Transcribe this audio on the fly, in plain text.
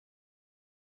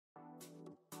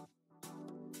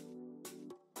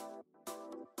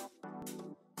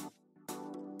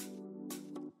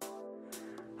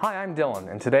Hi, I'm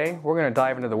Dylan, and today we're going to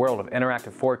dive into the world of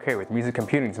interactive 4K with Music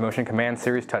Computing's MotionCOMMAND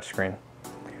series touchscreen.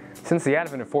 Since the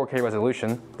advent of 4K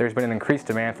resolution, there's been an increased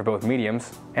demand for both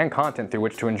mediums and content through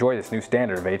which to enjoy this new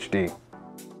standard of HD.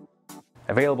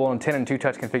 Available in 10 and 2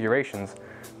 touch configurations,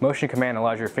 MotionCOMMAND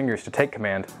allows your fingers to take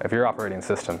command of your operating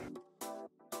system.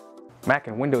 Mac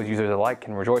and Windows users alike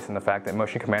can rejoice in the fact that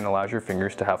MotionCOMMAND allows your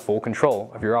fingers to have full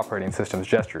control of your operating system's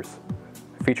gestures,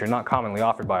 a feature not commonly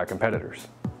offered by our competitors.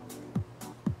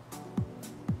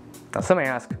 Now some may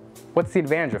ask, what's the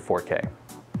advantage of 4K?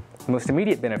 The most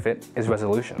immediate benefit is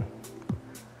resolution.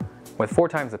 With 4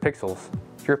 times the pixels,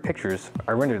 your pictures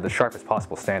are rendered to the sharpest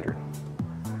possible standard.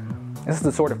 This is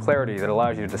the sort of clarity that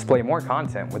allows you to display more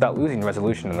content without losing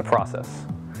resolution in the process.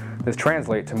 This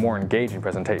translates to more engaging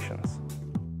presentations.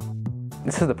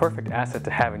 This is the perfect asset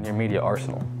to have in your media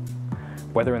arsenal.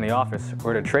 Whether in the office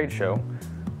or at a trade show,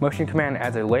 MotionCOMMAND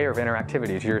adds a layer of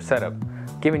interactivity to your setup,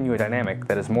 giving you a dynamic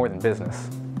that is more than business.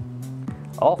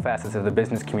 All facets of the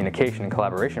business communication and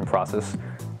collaboration process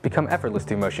become effortless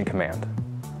through MotionCOMMAND.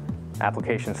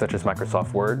 Applications such as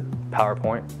Microsoft Word,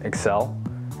 PowerPoint, Excel,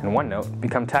 and OneNote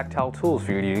become tactile tools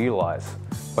for you to utilize,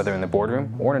 whether in the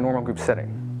boardroom or in a normal group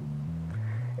setting.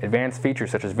 Advanced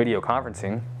features such as video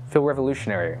conferencing feel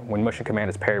revolutionary when MotionCOMMAND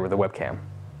is paired with a webcam.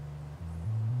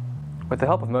 With the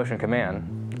help of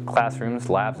MotionCOMMAND, classrooms,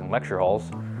 labs, and lecture halls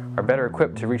are better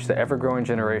equipped to reach the ever-growing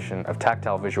generation of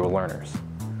tactile visual learners.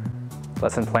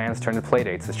 Lesson plans turn to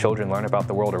playdates as children learn about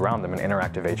the world around them in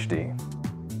interactive HD.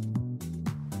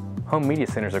 Home media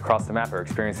centers across the map are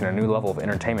experiencing a new level of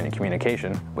entertainment and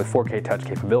communication with 4K touch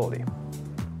capability.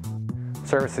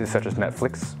 Services such as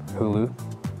Netflix, Hulu,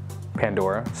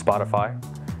 Pandora, Spotify,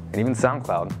 and even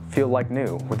SoundCloud feel like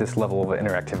new with this level of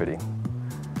interactivity.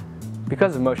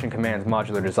 Because of MotionCOMMAND's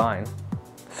modular design,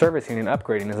 servicing and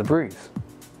upgrading is a breeze.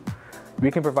 We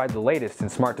can provide the latest in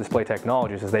smart display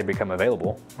technologies as they become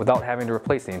available without having to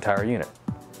replace the entire unit.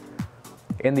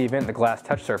 In the event the glass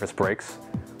touch surface breaks,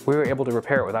 we are able to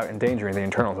repair it without endangering the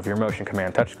internals of your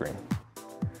MotionCOMMAND touchscreen.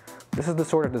 This is the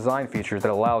sort of design feature that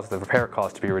allows the repair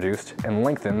cost to be reduced and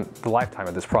lengthen the lifetime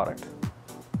of this product.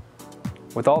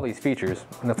 With all these features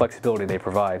and the flexibility they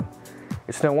provide,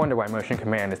 it's no wonder why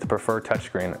MotionCOMMAND is the preferred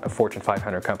touchscreen of Fortune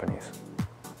 500 companies.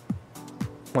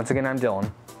 Once again, I'm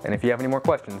Dylan, and if you have any more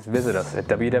questions, visit us at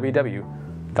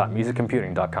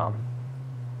www.musiccomputing.com.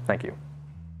 Thank you.